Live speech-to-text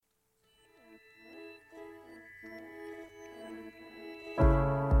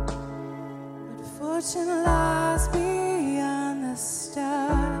Searching lost beyond the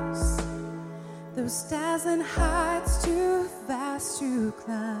stars, those dazzling heights too vast to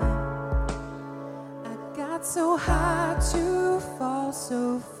climb. I got so high to fall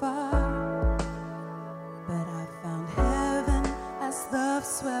so far, but I found heaven as love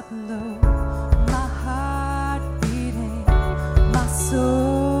swept low. My heart beating, my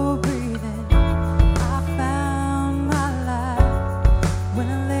soul breathing. I found my life when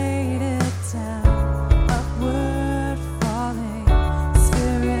I laid it down. Upward falling,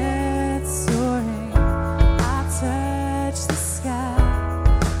 spirit soaring. I touched the sky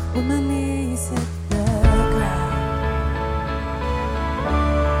when my knees hit the ground.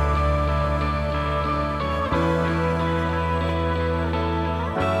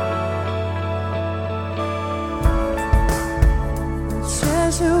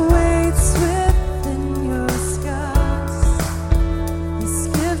 Treasure waits within your scars. This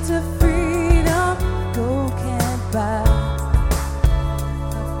gift of freedom gold can't buy.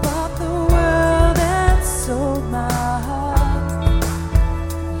 I bought the world and sold my heart.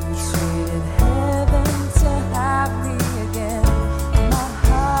 You traded heaven to have me again. My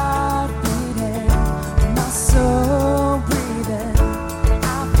heart beating, my soul breathing.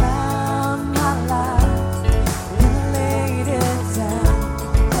 I found my life when I laid it down.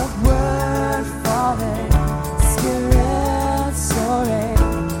 Upward falling, spirit soaring.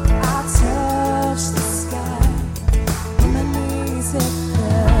 I touched the sky when my knees hit the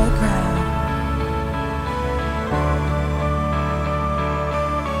ground.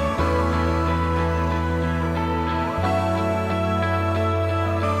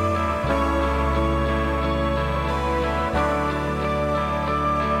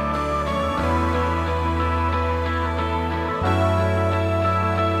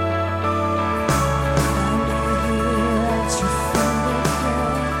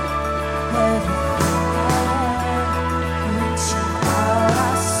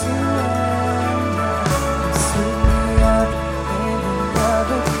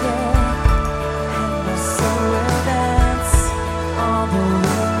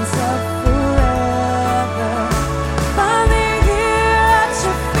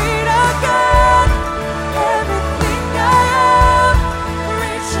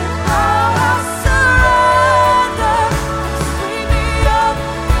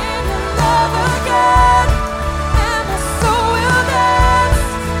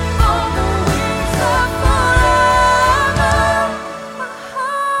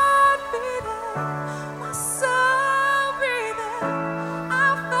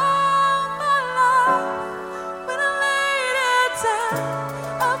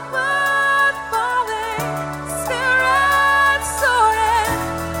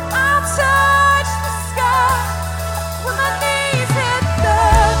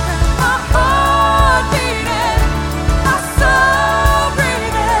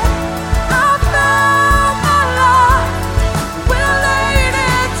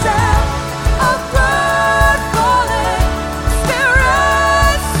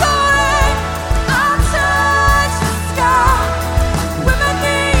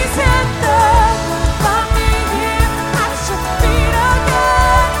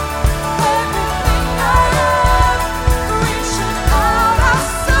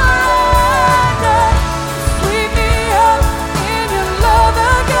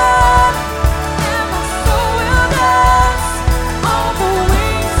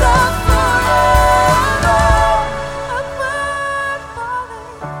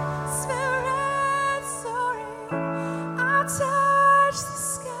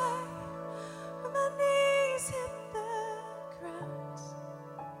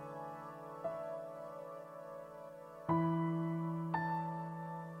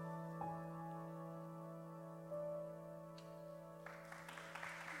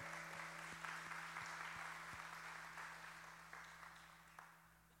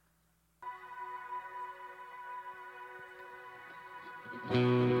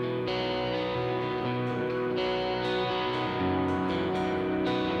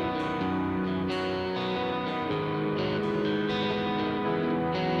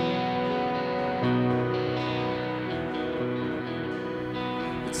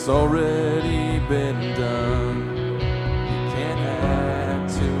 It's already been done. You can't add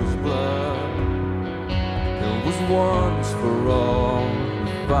to his blood. It was once for all.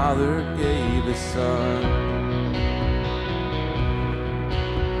 The Father gave his Son.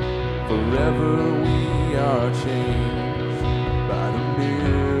 Forever we are changed by the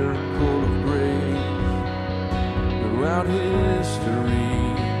miracle of grace. Throughout history,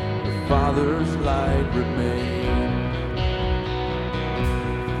 the Father's light remains.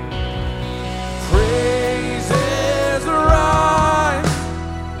 Pray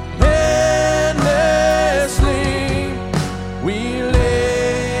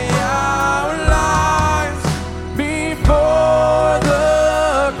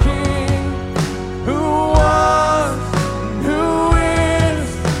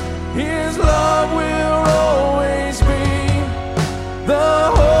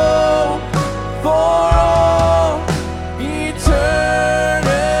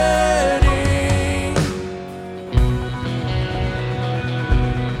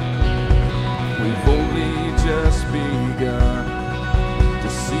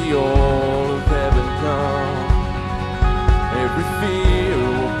see all of heaven come. Every fear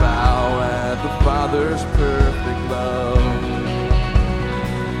will bow at the Father's perfect love.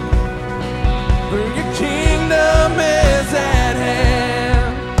 For your kingdom is at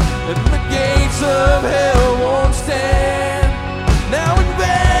hand, and the gates of hell won't stand. Now in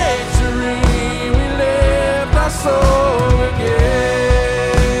victory we lift our soul again.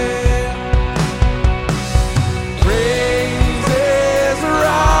 Praises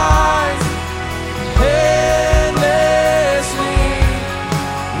rise endlessly.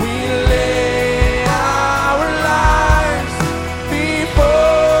 We lay our lives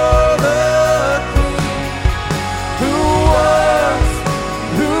before the King, who was,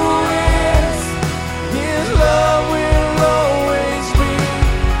 who is. His love will always be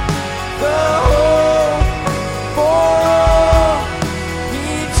the hope for all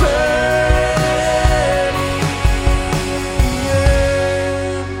eternity. Yeah.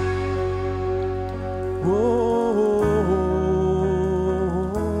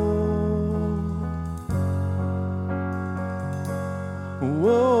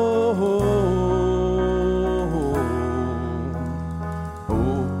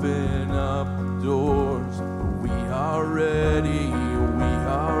 Open up the doors. We are ready. We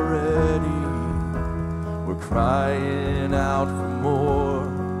are ready. We're crying out for more.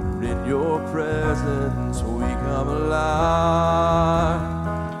 In your presence, we come alive.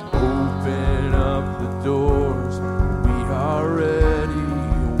 Open up the doors. We are ready.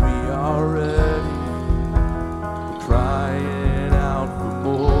 We are ready. We're crying out for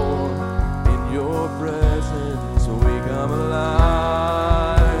more. In your presence, we come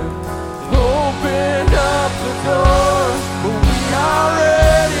alive. Open up the doors. We are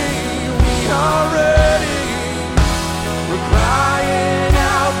ready. We are ready. We're crying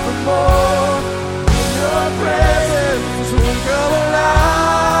out for more. In your presence, we come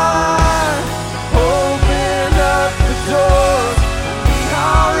alive. Open up the doors. We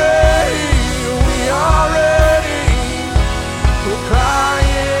are ready. We are ready. We're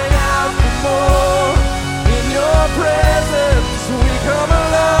crying out for more. In your presence, we come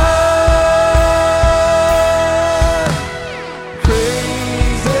alive.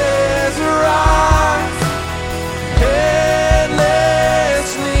 Praises rise endlessly.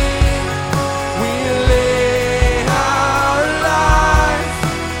 We lay our lives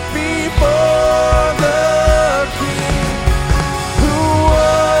before the King, who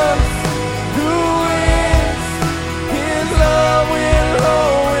was, who is. His love will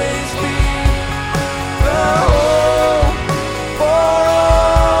always be the hope for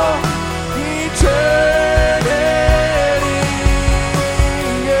all eternity.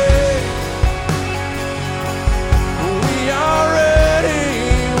 Yeah. We are ready.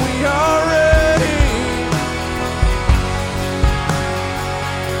 We are ready.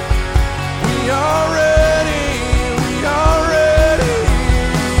 We are ready. We are ready.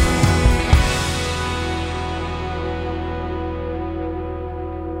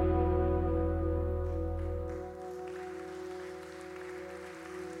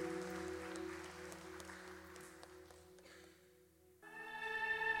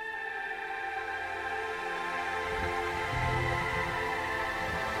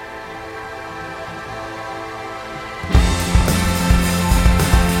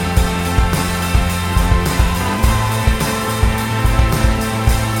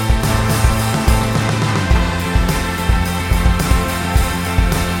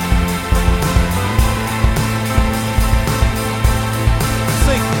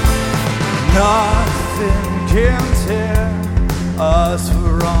 Nothing can tear us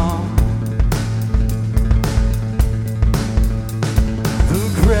from the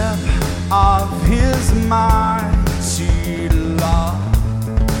grip of His mighty love.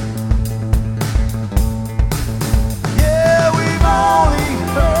 Yeah, we've only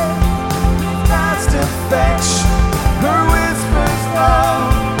heard fast affection, her whispers of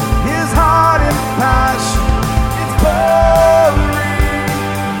His heart and passion. It's pouring.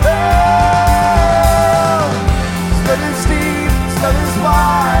 Love is deep, love is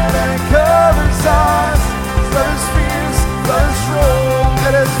wide, and it covers us. Love is fierce, love is strong,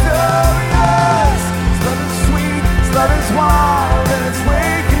 and it's furious. Love is sweet, love is wild, and it's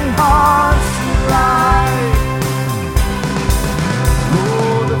waking hearts to life.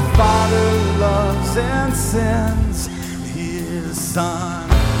 Oh, the Father loves and sends His Son.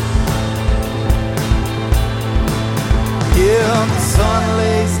 Yeah, the Son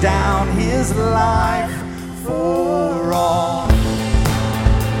lays down His life for all.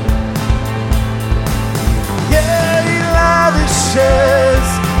 Yeah, He lavishes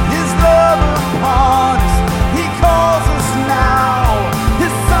His love upon us. He calls us now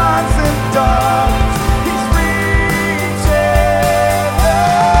His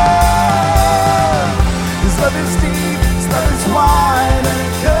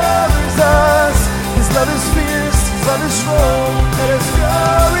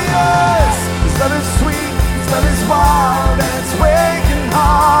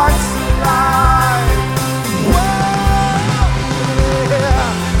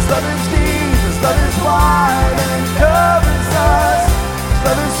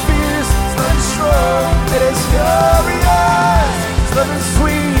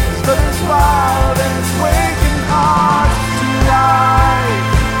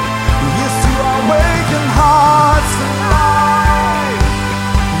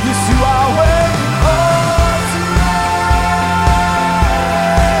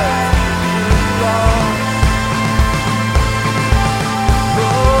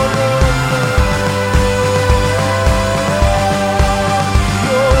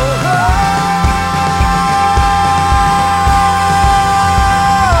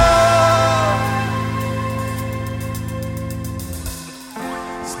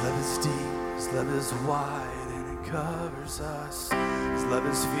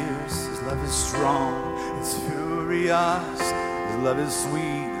fierce, His love is strong, it's furious. His love is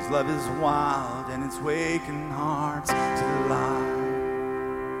sweet, His love is wild, and it's waking hearts to life.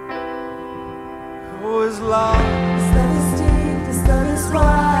 Oh, His love. His love is deep, His love is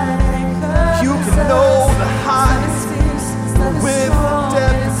wide, and it covers You can know us. the height His love is fierce, His love is with strong, the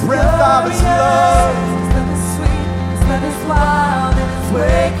depth and and it's breadth of His glorious. love. His love is sweet, His love is wild, and it's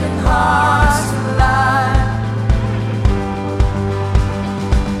waking hearts to life.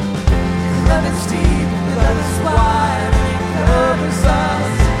 His love is deep, His love is wide, and it covers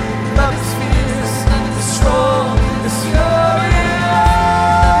us. His love is fierce, His love is strong, and it's furious.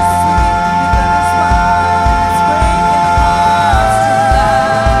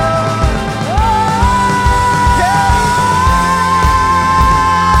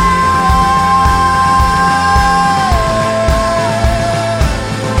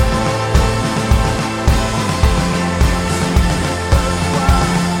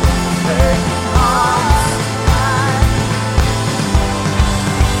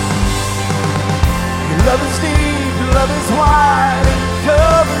 Love is deep, love is wide, and it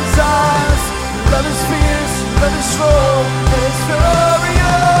covers us. Love is fierce, love is strong, and it's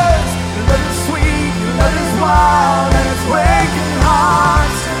furious. Love is sweet, love is wild, and it's waking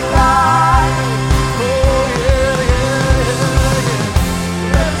hearts to life. Oh yeah, yeah,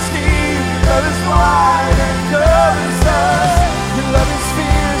 yeah. Love is deep, love is wide, and it covers us. Love is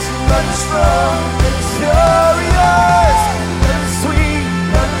fierce, love is strong, and it's furious. Love is sweet,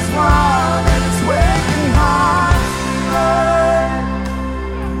 love is wild, and it's waking hearts to life.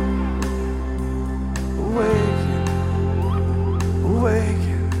 Awaken,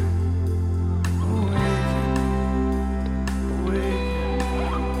 awaken, awaken, awaken.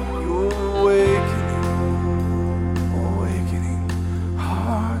 You're awakening, awakening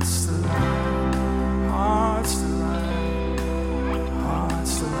hearts to life, hearts to life,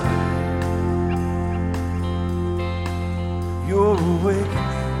 hearts to life. You're awakening.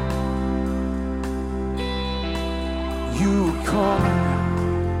 You were calling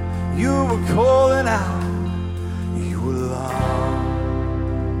out, you were calling out, you were loved.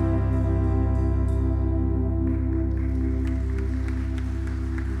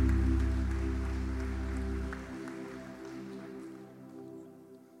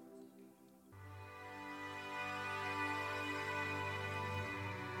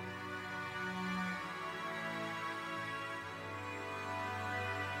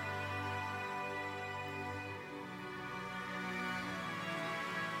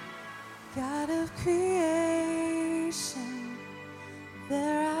 God of creation,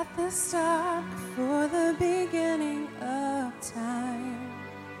 there at the start, before the beginning of time.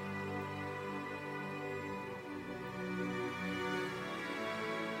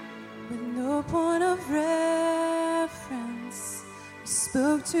 With no point of reference, you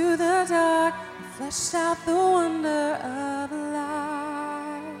spoke to the dark and fleshed out the wonder of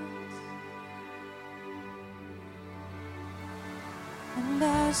light. And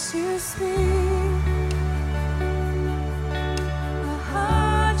as you speak,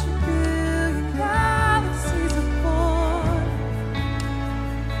 100 billion galaxies are born.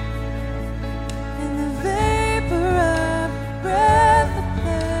 In the vapor of breath, the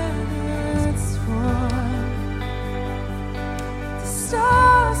planets form. The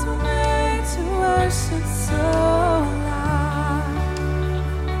stars were made to worship so alive.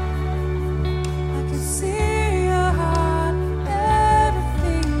 I can see your heart,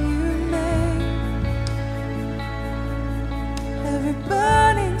 everything you made. Every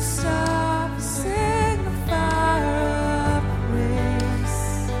burning star, a signifier of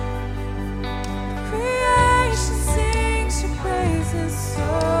grace. Creation sings your praises so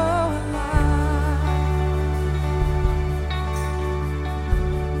alive.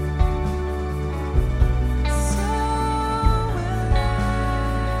 So alive.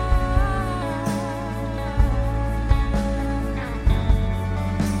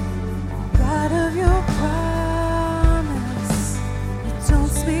 God of your promise, you don't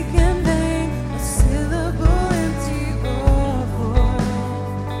speak in vain, a syllable empty or void.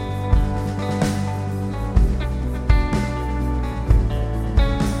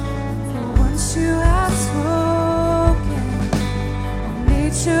 For once you have spoken, all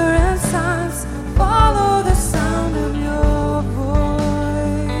nature and science follow the sound of your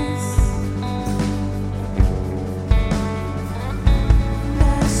voice. And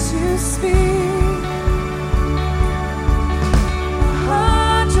as you speak,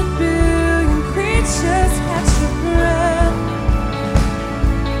 100 billion creatures catch your breath,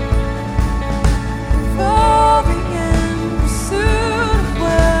 evolving in pursuit of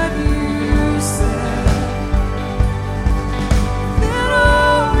what you said. Then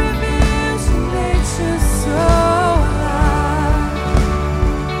all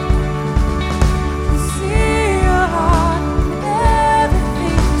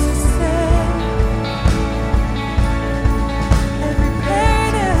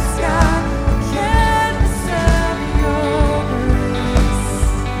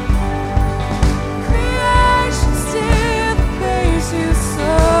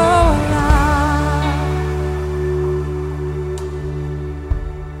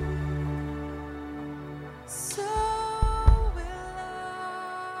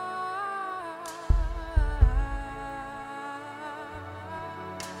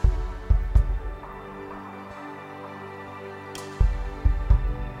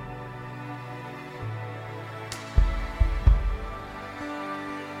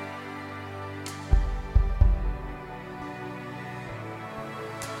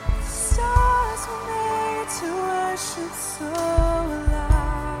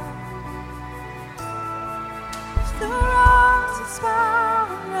mountains bow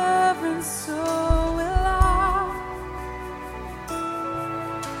in reverence, so will I.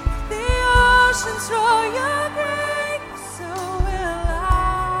 The oceans roar your greatness, so will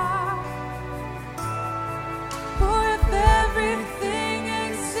I. For if everything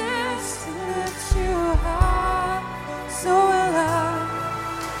exists to lift you high, so will I.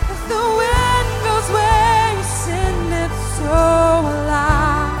 If the wind goes where you send it, so will I.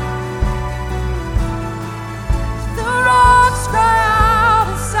 If the rocks cry out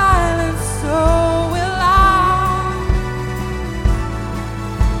in silence, so will I.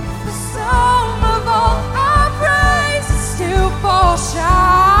 If the sum of all our praises still fall short,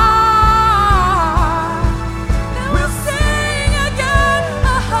 then we'll sing again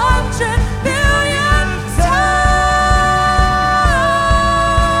 100 billion times.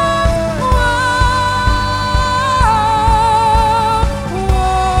 Whoa,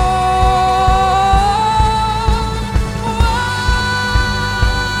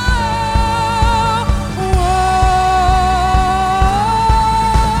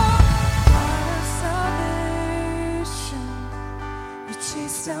 Heart of salvation, you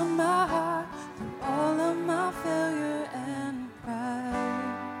chased down my heart through all of my failure and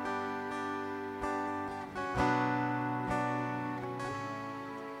pride.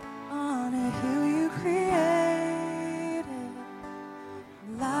 On a hill you created,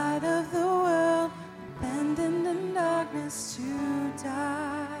 light of the world, abandoned in darkness to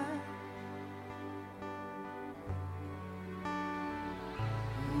die.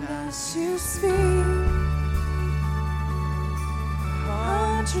 And as you speak,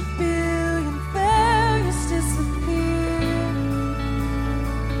 100 billion failures disappear.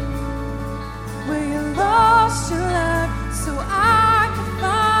 Where you lost your life, so I could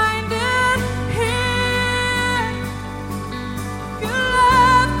find it here. You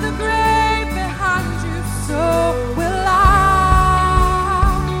left the grave behind you, so will I.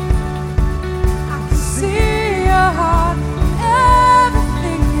 I can see your heart in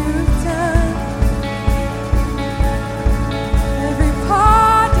everything you've done. Every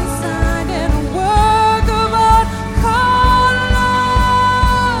part designed in a work of art called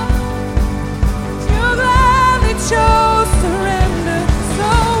love. You gladly chose surrender, so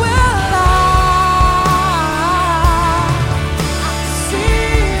will I. I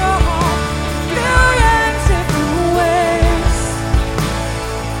see your heart billion different ways.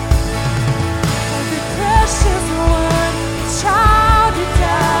 Every precious one, child you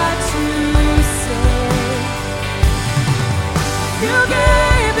died to save. You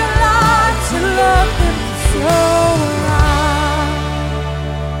gave your life to love them, so will I.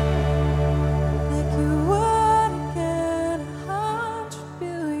 Like you would again 100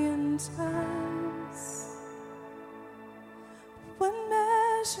 billion times. What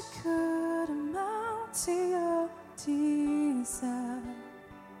measure could amount to your desire?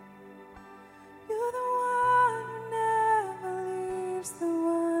 You're the one who never leaves the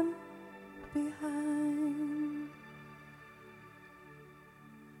one behind.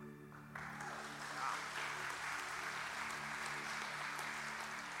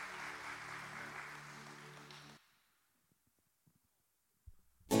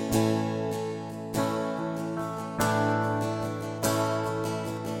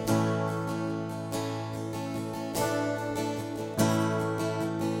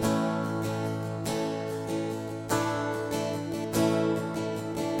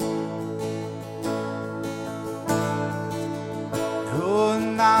 Oh,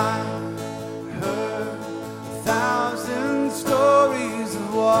 and I've heard 1,000 stories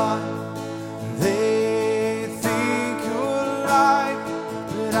of what they think you're like,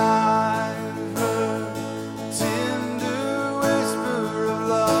 but I've heard a tender whisper of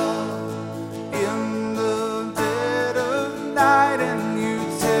love in the dead of night, and you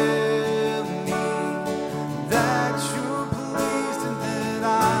tell me that you're pleased and that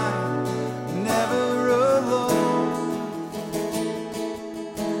I'm never alone.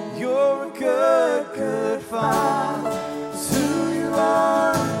 You're a good, good father. It's who you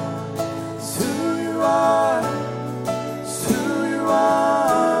are. It's who you are. It's who you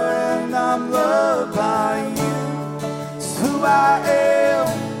are. And I'm loved by you. It's who I am.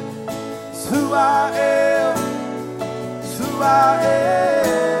 It's who I am. It's who I am.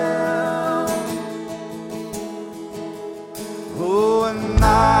 Oh, and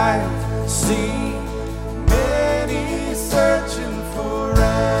I've seen many searching for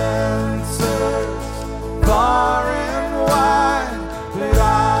answers far and wide, but I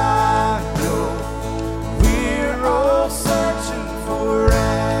know we're all searching for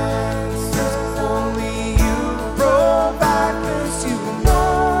answers. Only you provide, 'cause you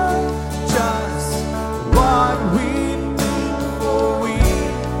know just what we need.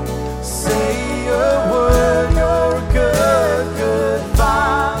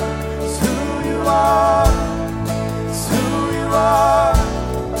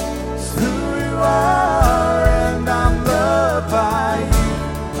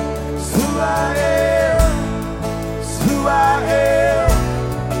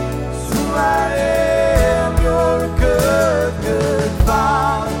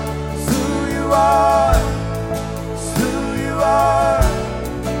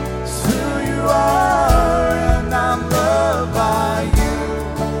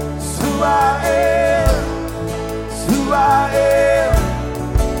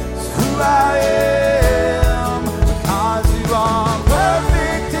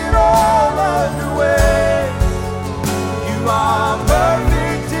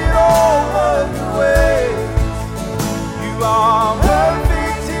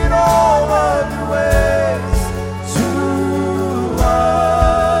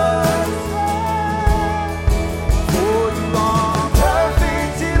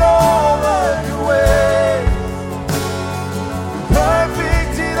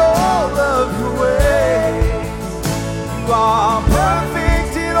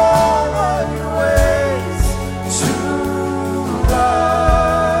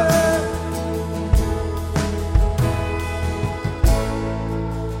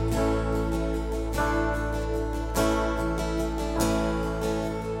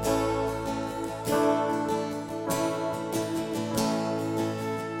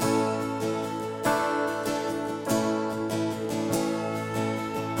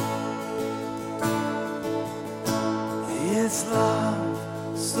 His love